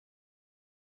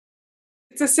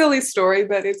it's a silly story,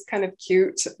 but it's kind of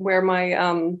cute where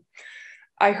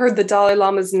I heard the Dalai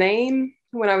Lama's name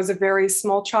when I was a very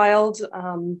small child.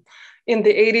 In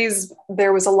the 80s,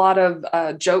 there was a lot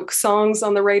of joke songs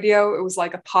on the radio. It was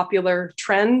like a popular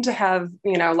trend to have,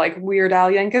 like Weird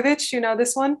Al Yankovic,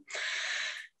 this one.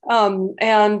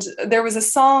 And there was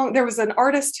an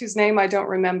artist whose name I don't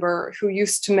remember, who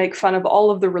used to make fun of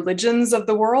all of the religions of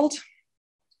the world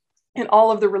and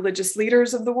all of the religious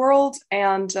leaders of the world.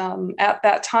 And at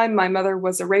that time, my mother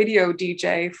was a radio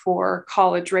DJ for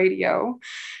college radio,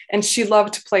 and she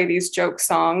loved to play these joke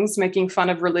songs, making fun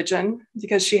of religion,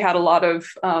 because she had a lot of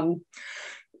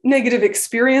negative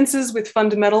experiences with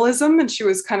fundamentalism, and she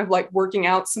was kind of like working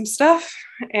out some stuff.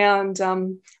 And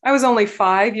I was only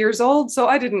 5 years old, so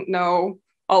I didn't know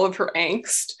all of her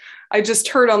angst. I just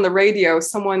heard on the radio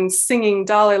someone singing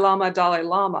Dalai Lama, Dalai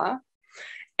Lama.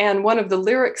 And one of the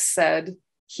lyrics said,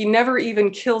 "He never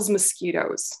even kills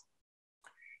mosquitoes."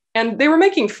 And they were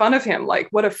making fun of him, like,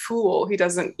 what a fool, he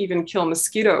doesn't even kill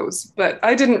mosquitoes. But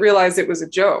I didn't realize it was a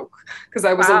joke, because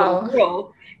I was a little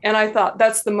girl. And I thought,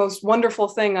 that's the most wonderful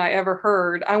thing I ever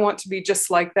heard. I want to be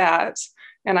just like that.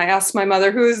 And I asked my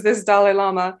mother, who is this Dalai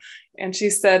Lama? And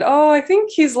she said, oh, I think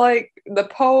he's like the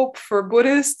Pope for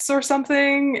Buddhists or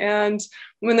something. And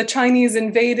when the Chinese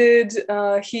invaded,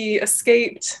 he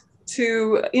escaped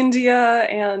to India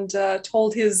and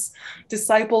told his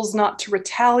disciples not to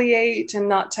retaliate and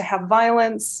not to have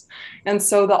violence. And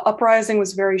so the uprising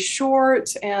was very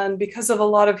short. And because of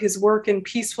a lot of his work in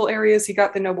peaceful areas, he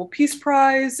got the Nobel Peace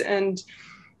Prize. And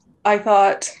I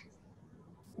thought,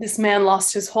 this man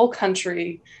lost his whole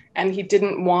country and he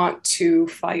didn't want to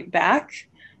fight back.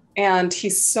 And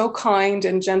he's so kind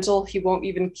and gentle, he won't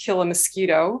even kill a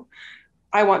mosquito.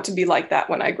 I want to be like that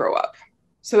when I grow up.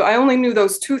 So I only knew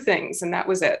those two things, and that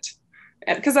was it.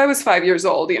 Because I was 5 years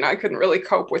old, I couldn't really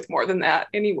cope with more than that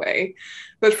anyway.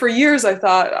 But for years, I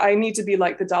thought I need to be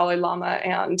like the Dalai Lama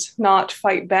and not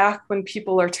fight back when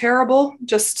people are terrible,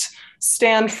 just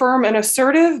stand firm and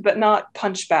assertive, but not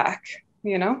punch back,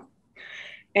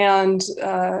 and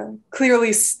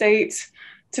clearly state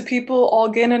to people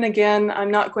again and again, I'm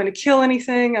not going to kill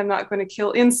anything. I'm not going to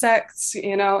kill insects,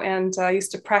 and I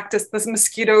used to practice the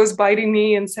mosquitoes biting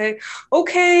me and say,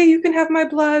 okay, you can have my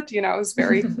blood. I was a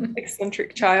very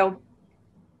eccentric child.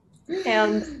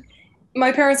 And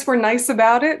my parents were nice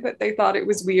about it, but they thought it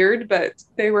was weird, but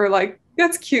they were like,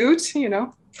 that's cute,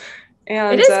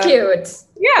 And, it is cute.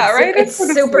 Yeah, right? It's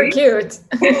super cute.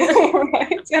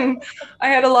 Right. And I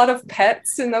had a lot of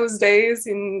pets in those days,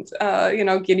 and,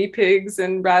 guinea pigs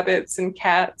and rabbits and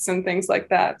cats and things like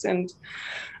that. And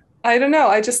I don't know,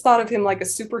 I just thought of him like a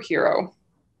superhero.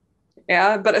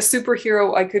 Yeah, but a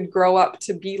superhero I could grow up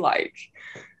to be like.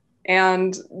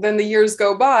 And then the years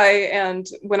go by, and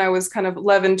when I was kind of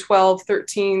 11, 12,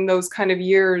 13, those kind of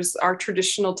years are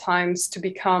traditional times to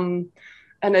become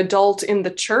an adult in the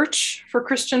church for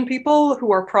Christian people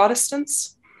who are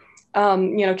Protestants.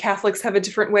 Catholics have a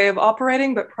different way of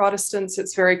operating, but Protestants,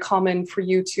 it's very common for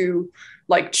you to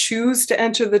choose to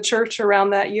enter the church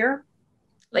around that year.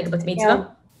 Like bat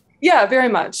mitzvah? Yeah, very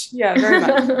much. Yeah, very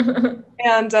much.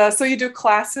 And so you do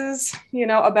classes,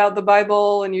 about the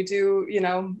Bible, and you do,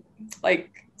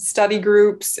 study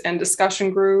groups and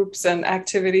discussion groups and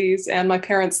activities. And my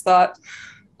parents thought,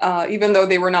 even though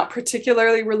they were not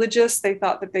particularly religious, they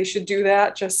thought that they should do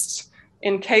that just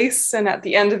in case. And at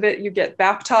the end of it, you get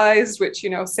baptized, which,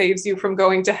 saves you from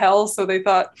going to hell. So they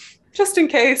thought, just in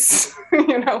case,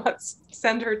 let's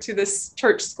send her to this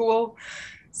church school.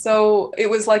 So it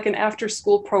was like an after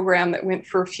school program that went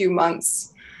for a few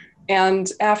months.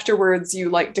 And afterwards, you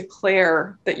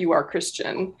declare that you are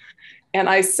Christian. And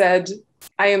I said,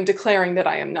 I am declaring that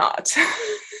I am not.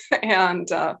 And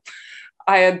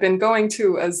I had been going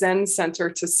to a Zen center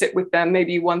to sit with them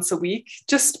maybe once a week,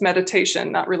 just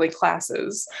meditation, not really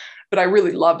classes, but I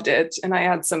really loved it. And I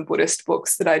had some Buddhist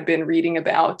books that I'd been reading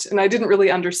about, and I didn't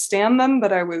really understand them,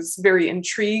 but I was very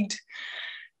intrigued.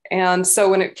 And so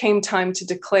when it came time to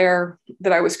declare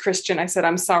that I was Christian, I said,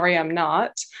 I'm sorry, I'm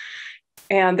not.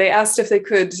 And they asked if they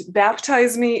could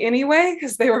baptize me anyway,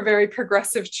 because they were very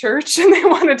progressive church and they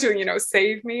wanted to,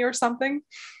 save me or something.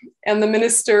 And the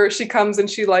minister, she comes and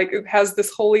she has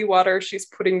this holy water. She's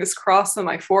putting this cross on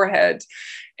my forehead.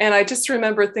 And I just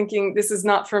remember thinking, this is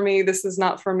not for me. This is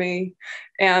not for me.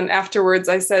 And afterwards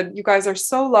I said, you guys are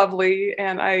so lovely.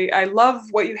 And I love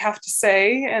what you have to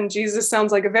say. And Jesus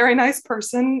sounds like a very nice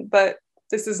person, but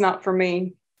this is not for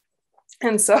me.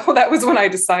 And so that was when I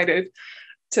decided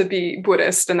to be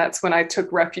Buddhist. And that's when I took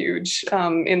refuge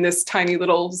in this tiny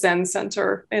little Zen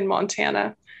center in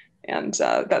Montana. And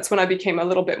that's when I became a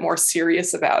little bit more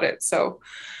serious about it. So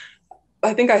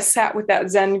I think I sat with that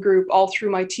Zen group all through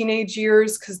my teenage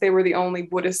years because they were the only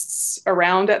Buddhists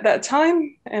around at that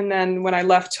time. And then when I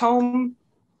left home,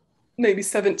 maybe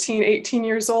 17, 18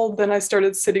 years old, then I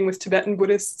started sitting with Tibetan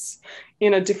Buddhists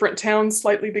in a different town,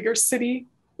 slightly bigger city.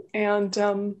 And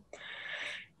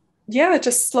yeah, it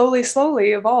just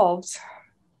slowly evolved.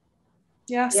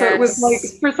 Yeah, so it was like,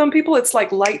 Yes. for some people it's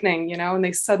like lightning, you know, and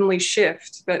they suddenly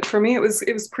shift. But for me it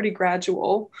was pretty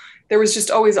gradual. There was just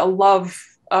always a love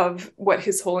of what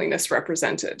His Holiness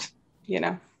represented, you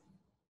know.